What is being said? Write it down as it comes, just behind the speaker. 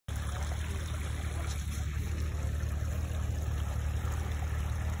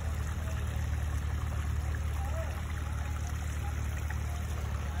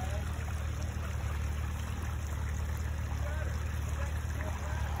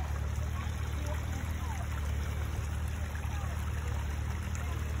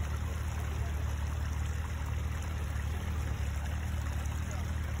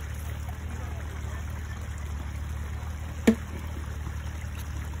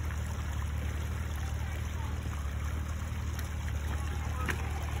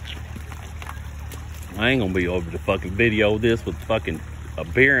I ain't gonna be able to fucking video this with fucking a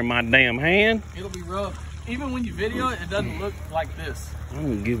beer in my damn hand. It'll be rough. Even when you video it, it doesn't look like this. I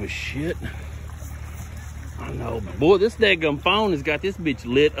don't give a shit. I know, but boy, this daggum phone has got this bitch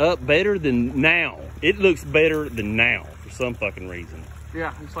lit up better than now. It looks better than now for some fucking reason.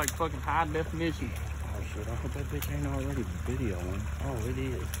 Yeah, it's like fucking high definition. Oh shit, I hope that bitch ain't already videoing. Oh, it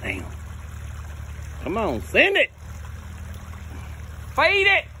is. Damn. Come on, send it. Feed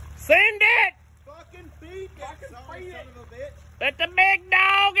it. Send it. Fucking feed that son of a bitch. Let the big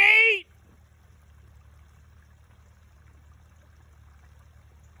dog eat.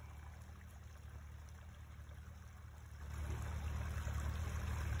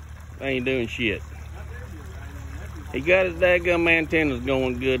 Ain't doing shit. He got his daggum antennas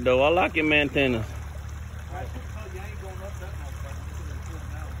going good though. I like him antennas.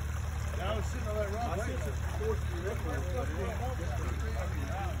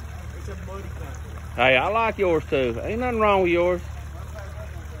 Hey, I like yours too. Ain't nothing wrong with yours.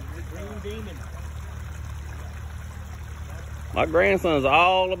 My grandson's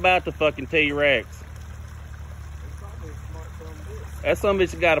all about the fucking T-Rex. That son of a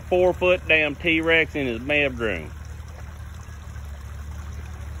bitch got a 4-foot damn T-Rex in his bedroom.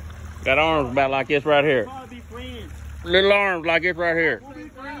 Got arms about like this right here. Little arms like this right here. We'll be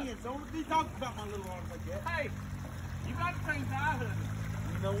friends. Don't be talking about my little arms like that. Hey, you got the same childhood.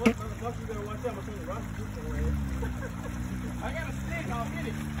 You know what? Motherfucker, you better watch out. I'm going to rock your head. I got a stick, I'll hit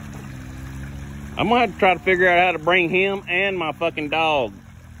it. I'm gonna have to try to figure out how to bring him and my fucking dog.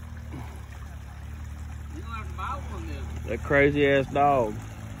 You're gonna have to buy one then. That crazy ass dog.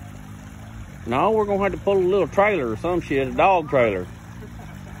 No, we're gonna have to pull a little trailer or some shit, a dog trailer.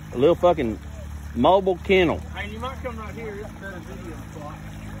 A little fucking mobile kennel. Hey, you might come right here. It's a better video spot.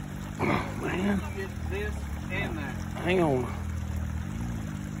 Oh, man. You get this and that. Hang on.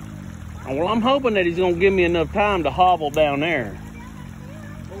 Well, I'm hoping that he's gonna give me enough time to hobble down there.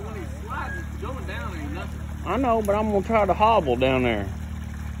 Well, when he's sliding, going down ain't nothing. I know, but I'm gonna try to hobble down there.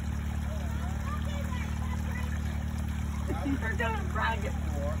 You're gonna break it.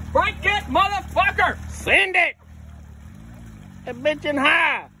 Break it, motherfucker! Send it! That bitch in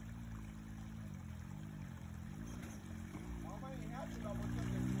high.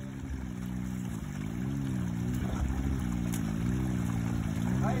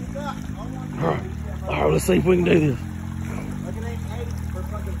 All right, let's see if we can do this.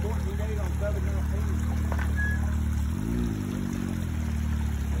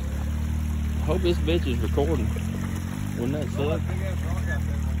 I hope this bitch is recording. Wouldn't that suck?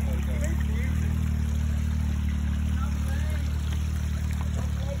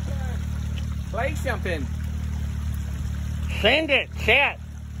 Play something. Send it, chat.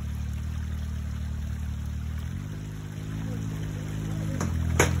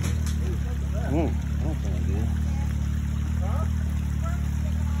 That sounds good.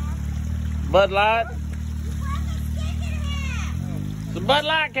 Bud Light. It's a Bud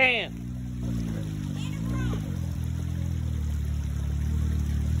Light can.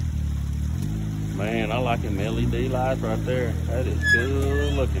 Man, I like them LED lights right there. That is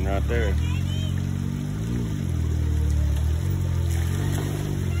good looking right there.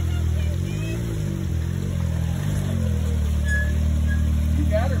 You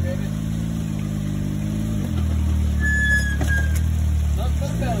got her, baby. Look,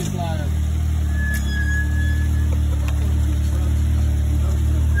 belly flying.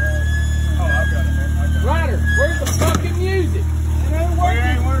 Oh, I've got it, man. Ryder, where's the fucking music? It ain't working. It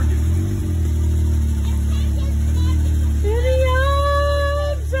ain't working.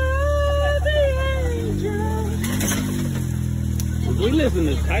 We listen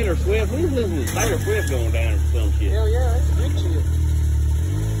to Taylor Swift. We listen to Taylor Swift going down or some shit. Hell yeah, that's good shit.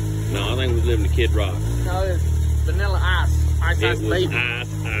 No, I think we listening to Kid Rock. No, it's Vanilla Ice. Ice It was Baby.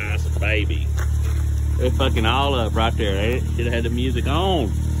 Ice Baby. They're fucking all up right there. They should have had the music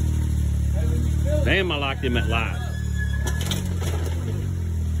on. Damn, I liked him at live.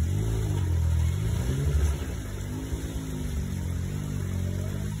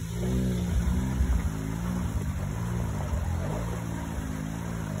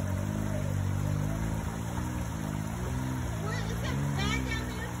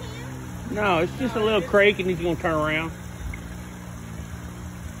 No, it's just a little creek and he's gonna turn around.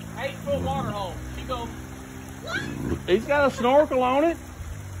 8-foot water hole. She goes. He's got a snorkel on it.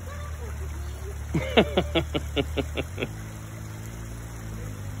 My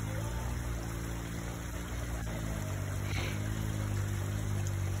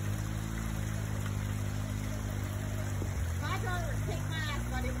brother would kick my ass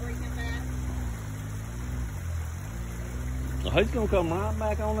if I didn't bring him back. He's gonna come right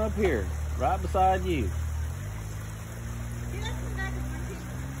back on up here. Right beside you. See, that's exactly what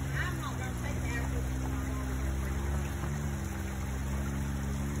he- I'm not gonna take the actual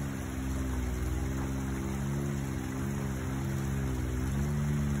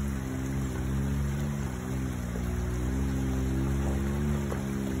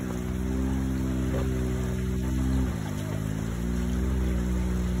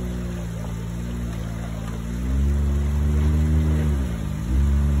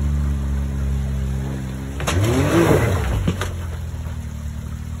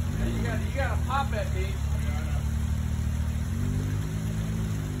You gotta pop that bitch.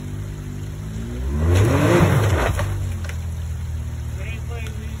 They ain't playing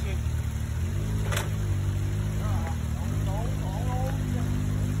music.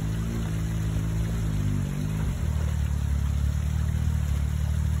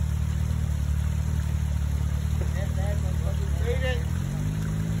 Read it.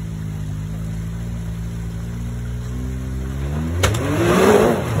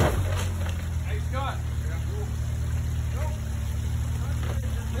 Hey, Scott.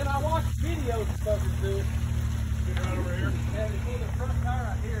 Man, I watched videos of fuckers do it. Get right over here. Yeah, they pull the front tire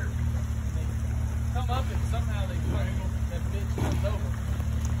out here. They come up and somehow they that bitch comes over.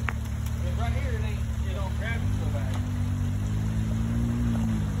 But right here, it don't grab you so bad.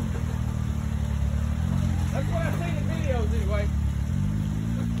 That's what I seen in videos anyway.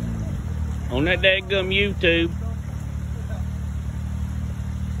 On that dadgum YouTube.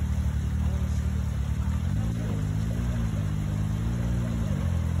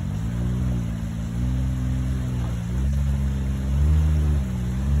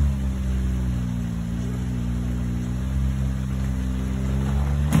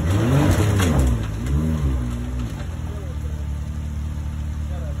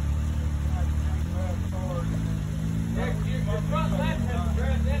 Your front left has to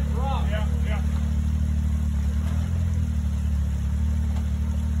grab that rock. Yeah, yeah.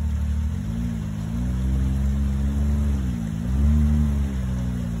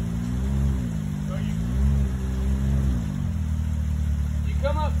 So You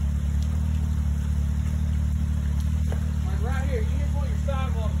come up. Like right here, you need to pull your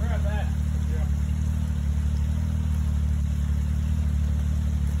sidewall and grab that. yeah.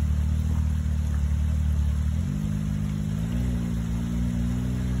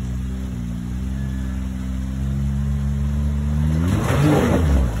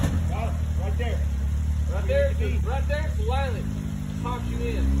 Got it. Right there. Right there's the line that talks you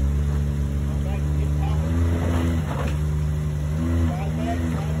in. I'm back to get popping. Slide back,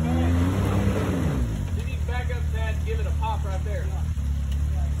 slide back. Then you can back up that and give it a pop right there.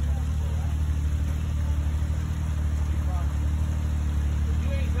 If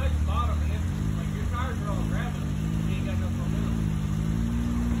you ain't touching bottom, man, like your tires are all grabbing, you ain't got no momentum.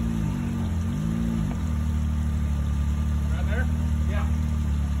 Right there. Yeah.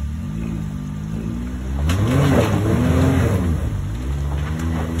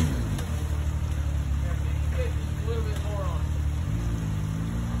 Yeah, get just a little bit more on.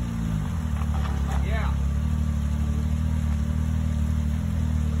 Yeah.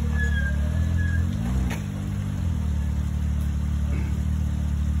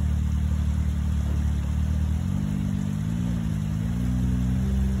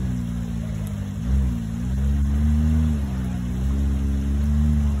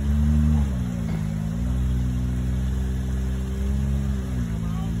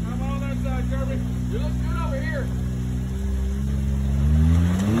 Come on that side, Kirby. You look good over here.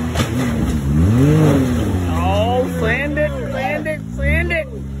 Oh, send it, send it, send it.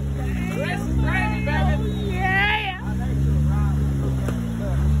 The rest is gravy, baby. Yeah.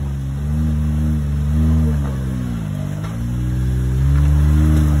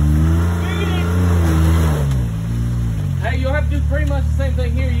 Hey, you'll have to do pretty much the same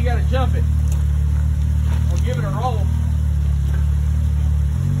thing here. You got to jump it or give it a roll.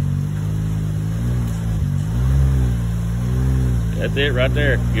 That's it right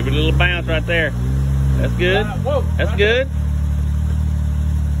there. Give it a little bounce right there. That's good. Whoa, That's right good.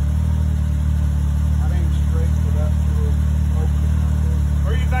 I ain't straight for that.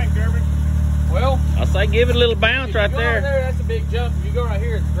 What do you think, Kirby? Well, I say give it a little bounce if right you go over there. there, that's a big jump. If you go right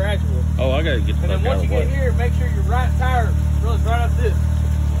here, it's gradual. Oh, I gotta get the And fuck then out once of you the get way. here, make sure your right tire runs right up this.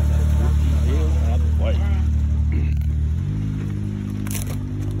 Out of the way.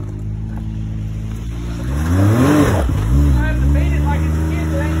 You're gonna have to beat it like it's a kid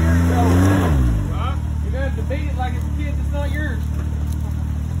that ain't yours, though. Huh? You're gonna have to beat it like it's a kid that's not yours.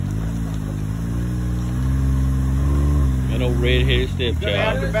 That old red-headed You're gonna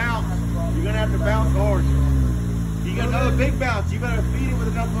have stepchild. to bounce. You're gonna have to bounce hard. You got another big bounce. You better feed it with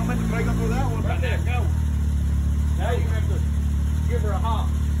enough momentum to break up through that one. Right there, go. Now you have to give her a hop.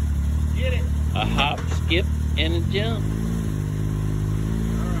 Get it. A hop, skip, and a jump.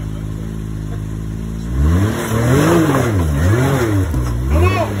 Come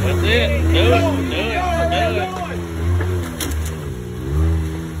on! That's it. Do it.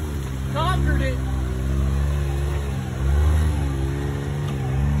 Conquered it.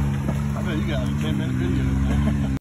 I bet you got like a 10-minute video.